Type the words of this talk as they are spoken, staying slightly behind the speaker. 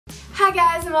Hi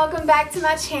guys, and welcome back to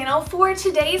my channel. For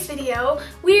today's video,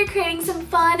 we are creating some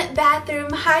fun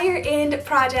bathroom higher end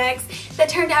projects that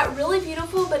turned out really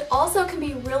beautiful but also can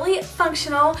be really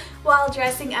functional while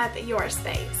dressing up your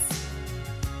space.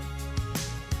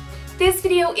 This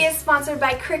video is sponsored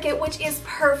by Cricut, which is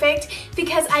perfect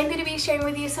because I'm going to be sharing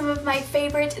with you some of my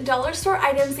favorite dollar store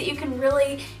items that you can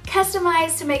really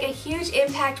customize to make a huge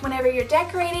impact whenever you're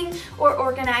decorating or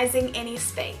organizing any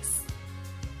space.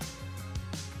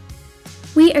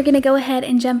 We are going to go ahead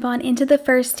and jump on into the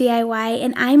first DIY,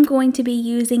 and I'm going to be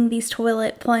using these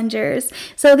toilet plungers.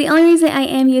 So the only reason I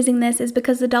am using this is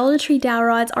because the Dollar Tree dowel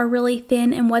rods are really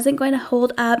thin and wasn't going to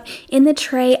hold up in the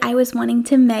tray I was wanting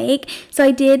to make. So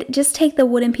I did just take the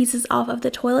wooden pieces off of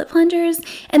the toilet plungers,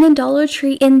 and then Dollar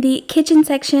Tree in the kitchen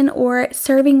section or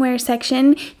servingware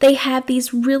section, they have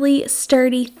these really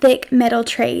sturdy, thick metal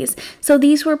trays. So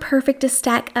these were perfect to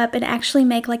stack up and actually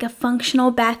make like a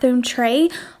functional bathroom tray.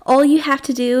 All you have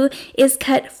to do is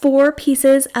cut 4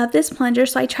 pieces of this plunger.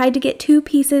 So I tried to get 2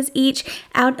 pieces each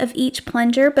out of each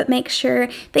plunger, but make sure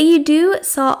that you do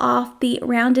saw off the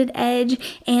rounded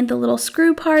edge and the little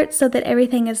screw part so that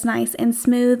everything is nice and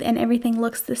smooth and everything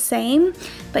looks the same.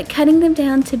 But cutting them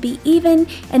down to be even,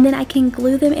 and then I can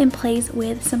glue them in place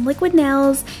with some liquid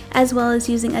nails as well as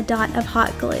using a dot of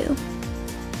hot glue.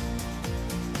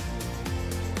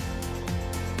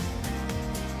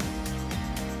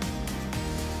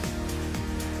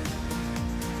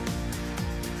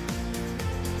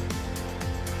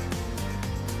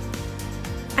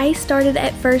 I started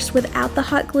at first without the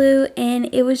hot glue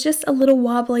and it was just a little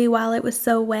wobbly while it was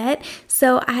so wet,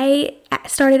 so I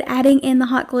started adding in the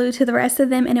hot glue to the rest of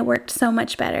them and it worked so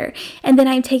much better. And then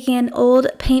I'm taking an old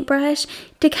paintbrush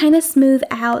to kind of smooth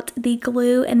out the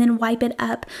glue and then wipe it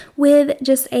up with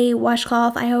just a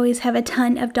washcloth. I always have a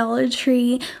ton of Dollar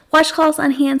Tree washcloths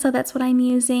on hand, so that's what I'm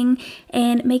using,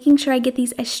 and making sure I get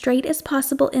these as straight as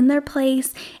possible in their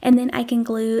place, and then I can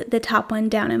glue the top one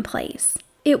down in place.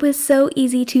 It was so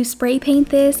easy to spray paint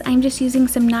this. I'm just using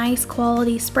some nice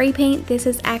quality spray paint. This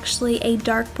is actually a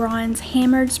dark bronze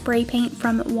hammered spray paint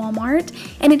from Walmart,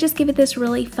 and it just gives it this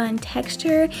really fun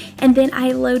texture. And then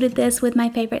I loaded this with my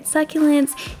favorite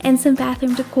succulents and some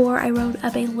bathroom decor. I rolled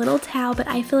up a little towel, but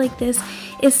I feel like this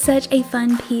is such a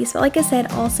fun piece, but like I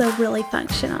said, also really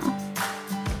functional.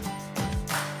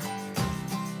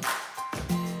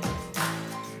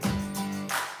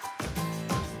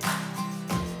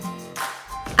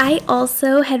 I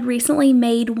also had recently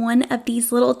made one of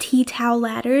these little tea towel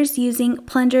ladders using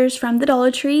plungers from the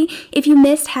Dollar Tree. If you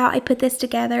missed how I put this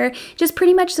together, just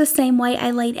pretty much the same way. I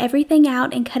laid everything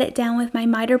out and cut it down with my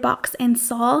miter box and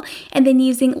saw, and then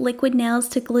using liquid nails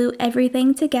to glue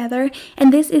everything together.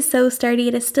 And this is so sturdy,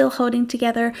 it is still holding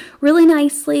together really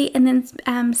nicely. And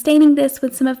then staining this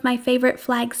with some of my favorite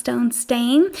flagstone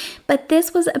stain. But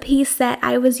this was a piece that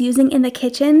I was using in the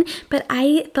kitchen, but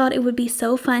I thought it would be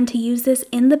so fun to use this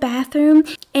in the bathroom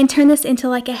and turn this into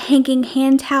like a hanging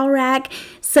hand towel rack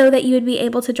so that you would be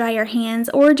able to dry your hands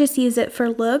or just use it for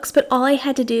looks. But all I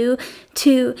had to do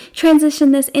to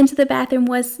transition this into the bathroom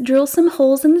was drill some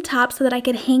holes in the top so that I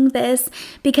could hang this,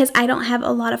 because I don't have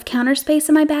a lot of counter space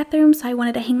in my bathroom, so I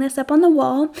wanted to hang this up on the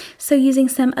wall. So using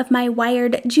some of my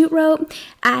wired jute rope,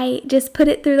 I just put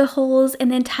it through the holes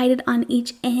and then tied it on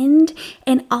each end,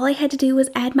 and all I had to do was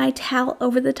add my towel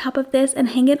over the top of this and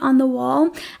hang it on the wall.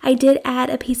 I did add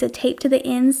a piece of tape to the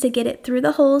ends to get it through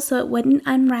the holes so it wouldn't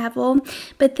unravel,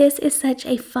 but this is such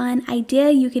a fun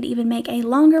idea. You could even make a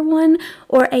longer one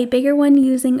or a bigger one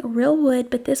using real wood,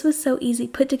 but this was so easy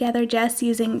put together just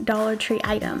using Dollar Tree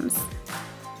items.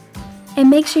 And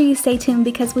make sure you stay tuned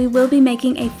because we will be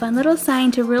making a fun little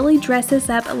sign to really dress this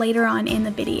up later on in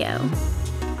the video.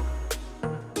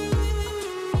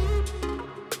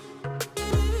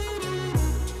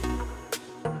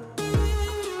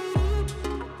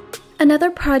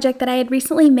 Another project that I had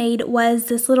recently made was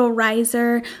this little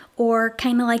riser, or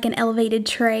kind of like an elevated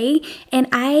tray, and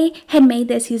I had made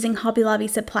this using Hobby Lobby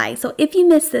supplies. So if you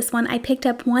missed this one, I picked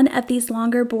up one of these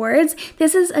longer boards.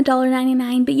 This is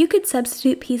 $1.99, but you could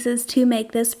substitute pieces to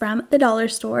make this from the dollar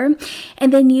store.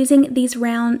 And then using these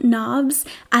round knobs,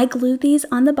 I glued these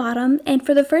on the bottom. And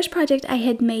for the first project I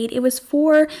had made, it was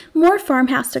for more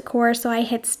farmhouse decor, so I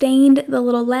had stained the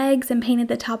little legs and painted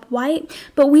the top white.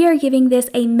 But we are giving this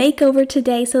a makeover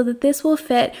today so that this will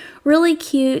fit really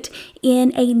cute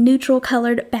in a neutral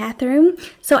colored bathroom.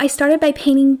 So I started by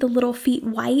painting the little feet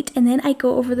white, and then I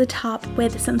go over the top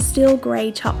with some steel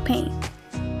gray chalk paint.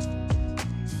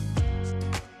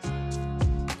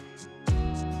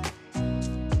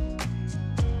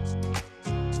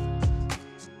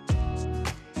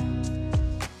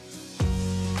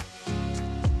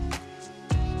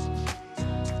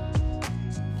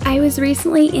 I was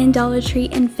recently in Dollar Tree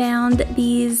and found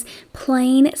these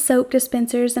plain soap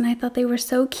dispensers, and I thought they were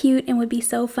so cute and would be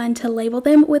so fun to label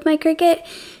them with my Cricut.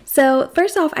 So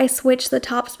first off, I switched the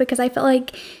tops because I felt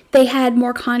like they had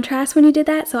more contrast when you did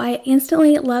that, so I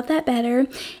instantly loved that better.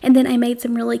 And then I made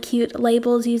some really cute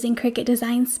labels using Cricut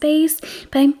Design Space,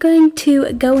 but I'm going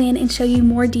to go in and show you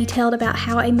more detailed about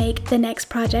how I make the next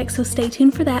project, so stay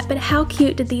tuned for that. But how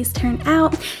cute did these turn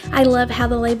out? I love how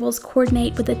the labels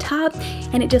coordinate with the top,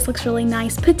 and it just looks really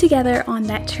nice put together on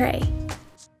that tray.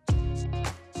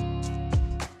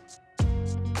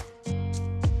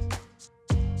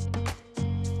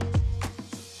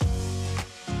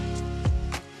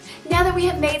 Now that we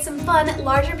have made some fun,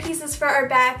 larger pieces for our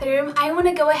bathroom, I want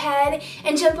to go ahead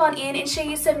and jump on in and show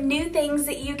you some new things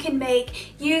that you can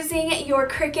make using your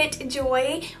Cricut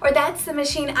Joy, or that's the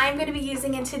machine I'm going to be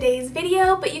using in today's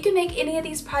video, but you can make any of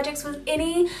these projects with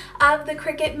any of the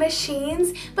Cricut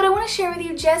machines. But I want to share with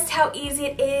you just how easy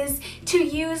it is to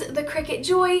use the Cricut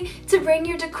Joy to bring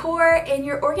your decor and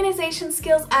your organization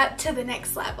skills up to the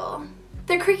next level.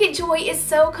 The Cricut Joy is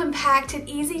so compact and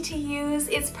easy to use.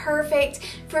 It's perfect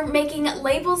for making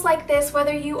labels like this,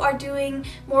 whether you are doing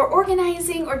more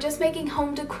organizing or just making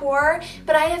home decor.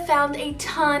 But I have found a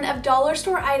ton of dollar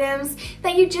store items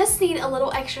that you just need a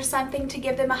little extra something to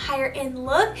give them a higher end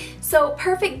look. So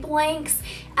perfect blanks,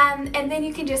 and then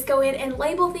you can just go in and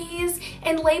label these.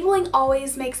 And labeling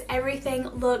always makes everything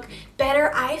look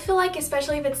better, I feel like,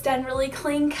 especially if it's done really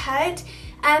clean cut.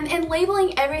 And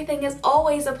labeling everything is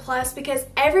always a plus because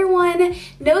everyone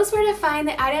knows where to find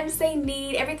the items they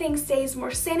need. Everything stays more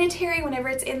sanitary whenever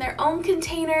it's in their own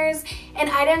containers,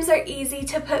 and items are easy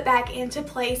to put back into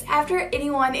place after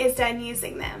anyone is done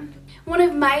using them. One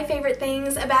of my favorite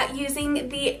things about using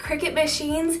the Cricut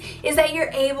machines is that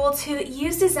you're able to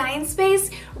use Design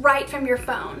Space right from your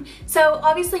phone. So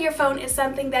obviously your phone is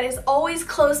something that is always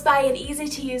close by and easy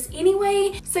to use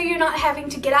anyway, so you're not having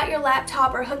to get out your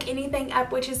laptop or hook anything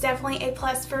up, which is definitely a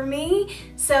plus for me.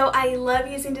 So I love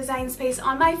using Design Space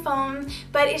on my phone,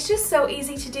 but it's just so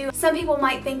easy to do. Some people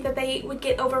might think that they would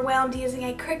get overwhelmed using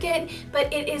a Cricut,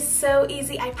 but it is so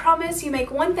easy. I promise, you make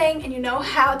one thing and you know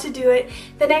how to do it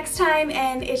the next time,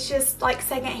 and it's just like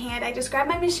secondhand. I just grab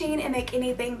my machine and make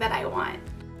anything that I want.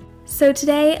 So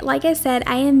today, like I said,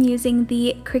 I am using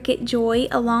the Cricut Joy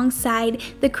alongside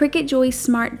the Cricut Joy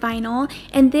Smart Vinyl,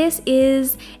 and this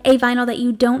is a vinyl that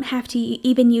you don't have to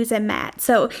even use a mat,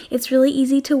 so it's really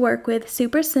easy to work with,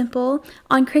 super simple.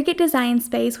 On Cricut Design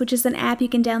Space, which is an app you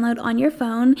can download on your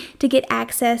phone to get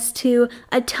access to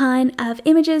a ton of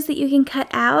images that you can cut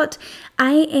out,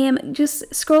 I am just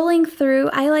scrolling through.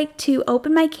 I like to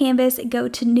open my canvas, go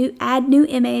to add new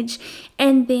image,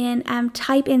 and then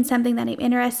type in something that I'm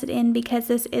interested in. Because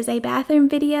this is a bathroom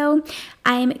video,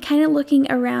 I'm kind of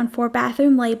looking around for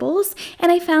bathroom labels,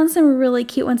 and I found some really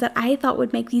cute ones that I thought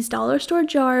would make these dollar store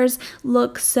jars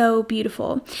look so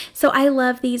beautiful. So I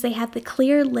love these. They have the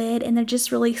clear lid and they're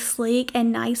just really sleek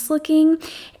and nice looking,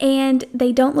 and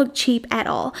they don't look cheap at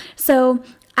all. So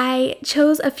I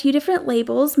chose a few different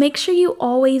labels. Make sure you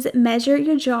always measure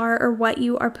your jar or what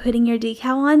you are putting your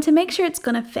decal on to make sure it's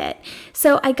going to fit.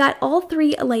 So I got all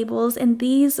 3 labels, and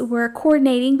these were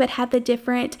coordinating but had the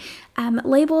different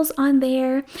labels on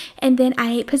there, and then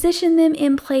I positioned them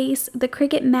in place. The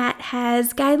Cricut mat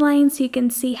has guidelines so you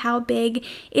can see how big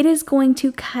it is going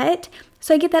to cut.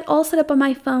 So I get that all set up on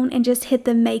my phone and just hit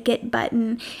the Make It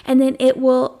button, and then it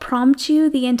will prompt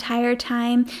you the entire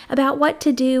time about what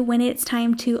to do when it's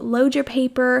time to load your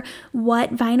paper,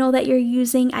 what vinyl that you're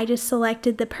using. I just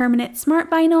selected the permanent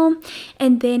smart vinyl,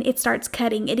 and then it starts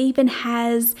cutting. It even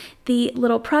has the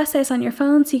little process on your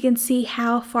phone so you can see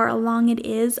how far along it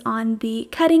is on the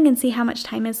cutting and see how much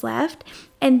time is left.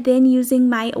 And then using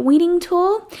my weeding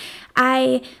tool,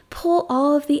 I pull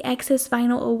all of the excess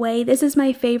vinyl away. This is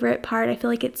my favorite part. I feel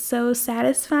like it's so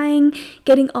satisfying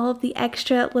getting all of the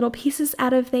extra little pieces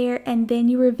out of there, and then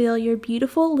you reveal your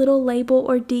beautiful little label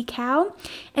or decal.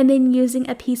 And then using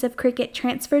a piece of Cricut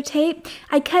transfer tape,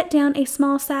 I cut down a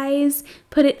small size,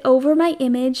 put it over my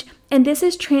image, and this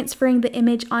is transferring the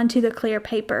image onto the clear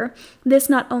paper. This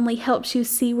not only helps you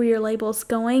see where your label's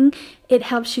going, it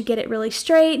helps you get it really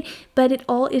straight, but it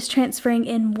all is transferring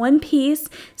in one piece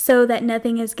so that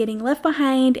nothing is getting left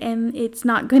behind and it's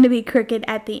not going to be crooked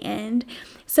at the end.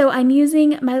 So I'm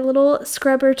using my little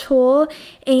scrubber tool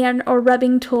or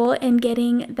rubbing tool and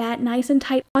getting that nice and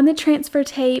tight on the transfer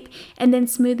tape and then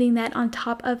smoothing that on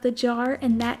top of the jar,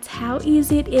 and that's how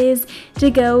easy it is to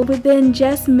go within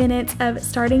just minutes of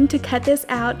starting to cut this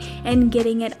out and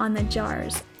getting it on the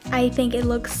jars. I think it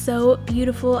looks so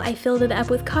beautiful. I filled it up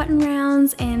with cotton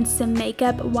rounds and some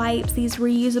makeup wipes, these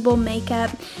reusable makeup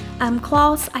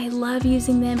cloths. I love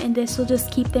using them, and this will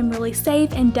just keep them really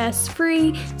safe and dust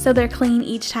free so they're clean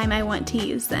each time I want to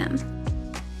use them.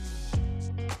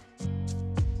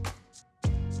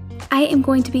 I am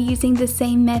going to be using the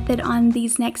same method on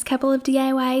these next couple of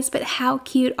DIYs, but how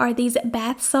cute are these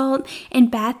bath salt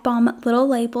and bath bomb little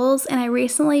labels? And I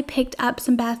recently picked up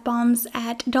some bath bombs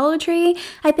at Dollar Tree.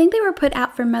 I think they were put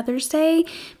out for Mother's Day,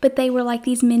 but they were like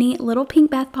these mini little pink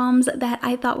bath bombs that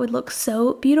I thought would look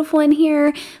so beautiful in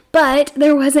here. But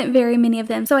there wasn't very many of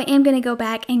them, so I am going to go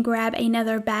back and grab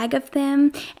another bag of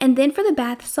them. And then for the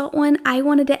bath salt one, I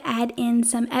wanted to add in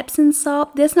some Epsom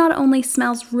salt. This not only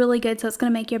smells really good, so it's going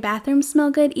to make your bathroom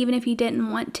smell good, even if you didn't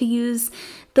want to use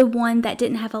the one that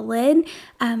didn't have a lid,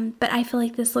 but I feel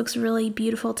like this looks really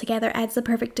beautiful together, adds the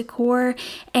perfect decor,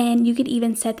 and you could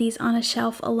even set these on a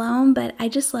shelf alone, but I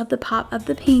just love the pop of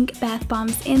the pink bath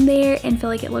bombs in there and feel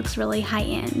like it looks really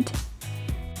high-end.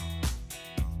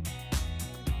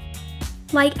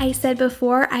 Like I said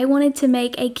before, I wanted to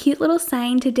make a cute little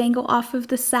sign to dangle off of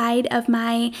the side of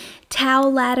my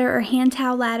towel ladder or hand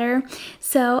towel ladder.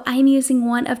 So I'm using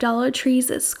one of Dollar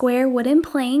Tree's square wooden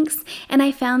planks, and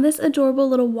I found this adorable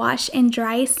little wash and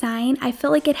dry sign. I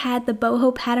feel like it had the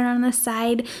boho pattern on the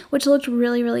side, which looked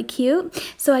really, really cute.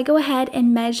 So I go ahead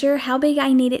and measure how big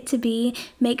I need it to be,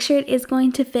 make sure it is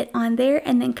going to fit on there,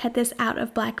 and then cut this out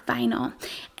of black vinyl.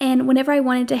 And whenever I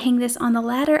wanted to hang this on the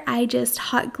ladder, I just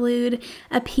hot glued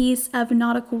a piece of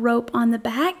nautical rope on the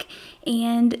back,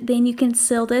 and then you can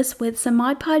seal this with some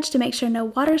Mod Podge to make sure no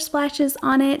water splashes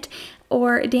on it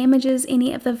or damages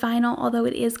any of the vinyl, although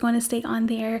it is going to stay on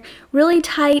there really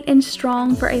tight and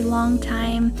strong for a long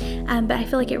time. But I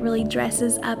feel like it really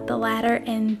dresses up the ladder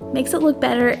and makes it look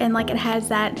better, and like it has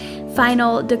that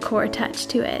final decor touch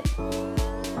to it.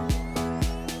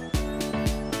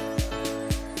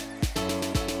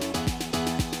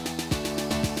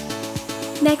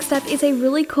 Next up is a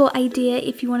really cool idea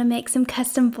if you want to make some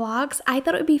custom vlogs. I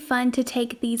thought it would be fun to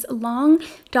take these long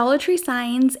Dollar Tree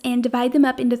signs and divide them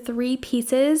up into 3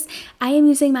 pieces. I am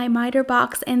using my miter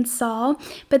box and saw,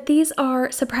 but these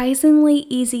are surprisingly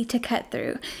easy to cut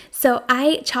through. So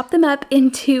I chopped them up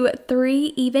into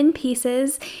 3 even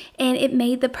pieces, and it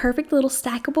made the perfect little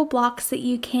stackable blocks that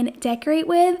you can decorate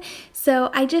with.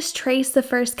 So I just traced the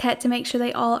first cut to make sure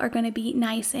they all are going to be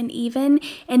nice and even,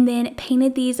 and then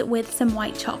painted these with some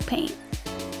white chalk paint.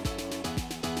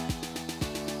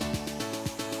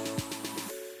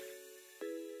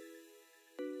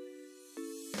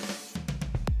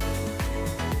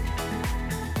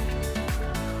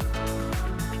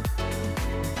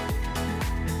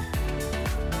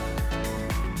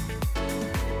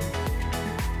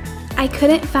 I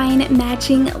couldn't find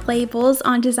matching labels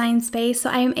on Design Space, so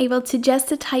I am able to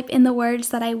just type in the words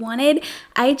that I wanted.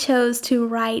 I chose to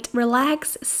write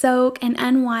relax, soak, and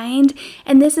unwind,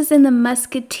 and this is in the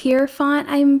Musketeer font,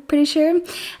 I'm pretty sure,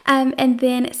 and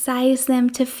then size them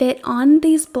to fit on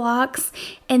these blocks,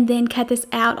 and then cut this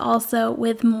out also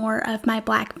with more of my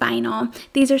black vinyl.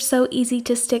 These are so easy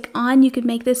to stick on. You could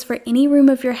make this for any room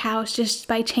of your house just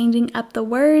by changing up the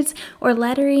words or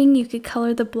lettering. You could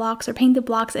color the blocks or paint the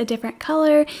blocks a different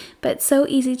color, but so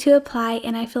easy to apply,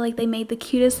 and I feel like they made the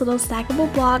cutest little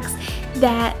stackable blocks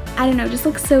that, I don't know, just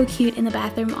look so cute in the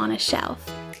bathroom on a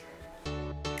shelf.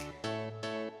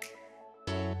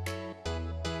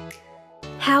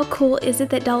 How cool is it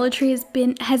that Dollar Tree has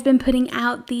been putting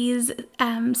out these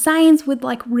signs with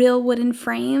like real wooden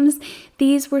frames?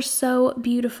 These were so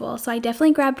beautiful, so I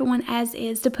definitely grabbed one as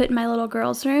is to put in my little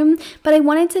girl's room, but I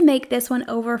wanted to make this one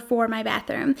over for my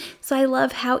bathroom. So I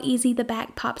love how easy the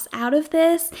back pops out of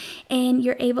this, and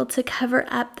you're able to cover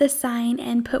up the sign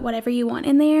and put whatever you want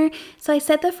in there. So I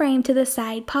set the frame to the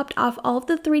side, popped off all of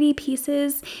the 3D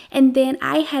pieces, and then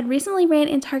I had recently ran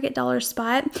in Target Dollar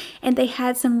Spot, and they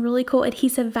had some really cool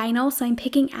adhesive vinyl, so I'm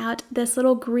picking out this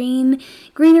little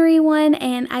greenery one,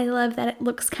 and I love that it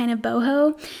looks kind of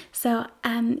boho. So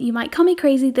you might call me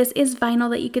crazy, this is vinyl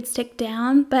that you could stick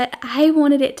down, but I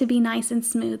wanted it to be nice and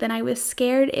smooth, and I was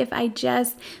scared if I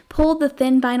just pulled the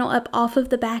thin vinyl up off of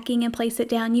the backing and place it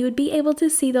down, you would be able to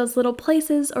see those little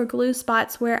places or glue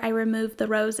spots where I removed the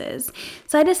roses.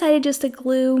 So I decided just to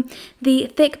glue the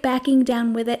thick backing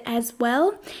down with it as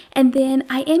well, and then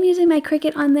I am using my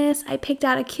Cricut on this. I picked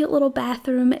out a cute little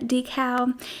bathroom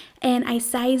decal, and I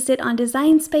sized it on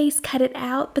Design Space, cut it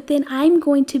out, but then I'm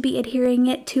going to be adhering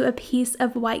it to a piece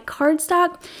of white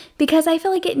cardstock because I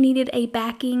feel like it needed a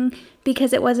backing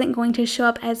because it wasn't going to show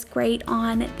up as great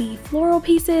on the floral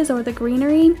pieces or the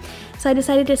greenery. So I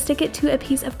decided to stick it to a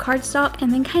piece of cardstock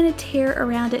and then kind of tear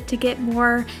around it to get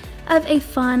more of a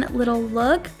fun little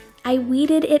look. I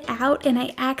weeded it out and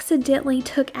I accidentally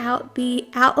took out the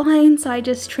outline, so I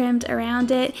just trimmed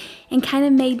around it and kind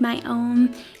of made my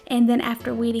own, and then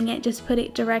after weeding it, just put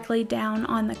it directly down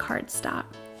on the cardstock.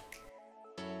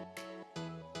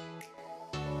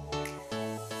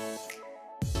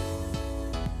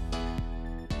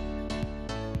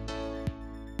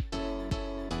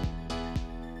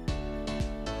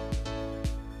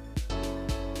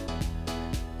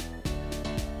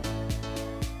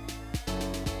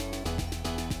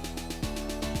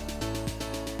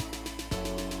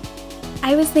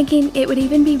 I was thinking it would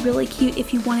even be really cute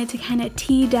if you wanted to kind of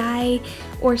tea dye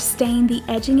or stain the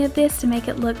edging of this to make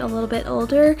it look a little bit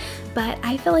older, but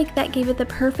I feel like that gave it the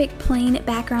perfect plain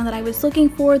background that I was looking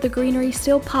for. The greenery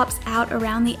still pops out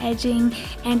around the edging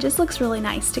and just looks really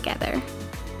nice together.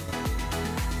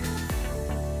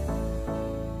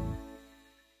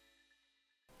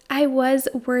 I was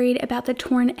worried about the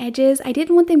torn edges. I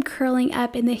didn't want them curling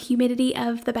up in the humidity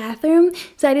of the bathroom,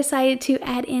 so I decided to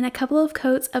add in a couple of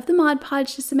coats of the Mod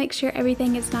Podge just to make sure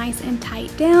everything is nice and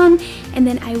tight down, and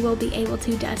then I will be able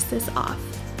to dust this off.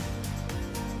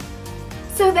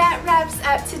 So that wraps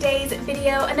up today's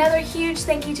video. Another huge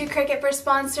thank you to Cricut for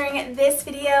sponsoring this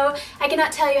video. I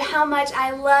cannot tell you how much I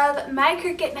love my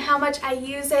Cricut and how much I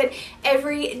use it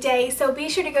every day. So be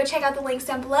sure to go check out the links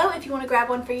down below if you want to grab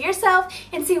one for yourself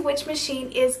and see which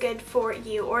machine is good for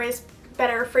you or is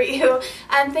better for you.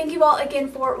 Thank you all again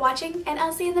for watching, and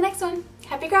I'll see you in the next one.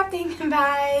 Happy crafting.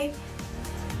 Bye.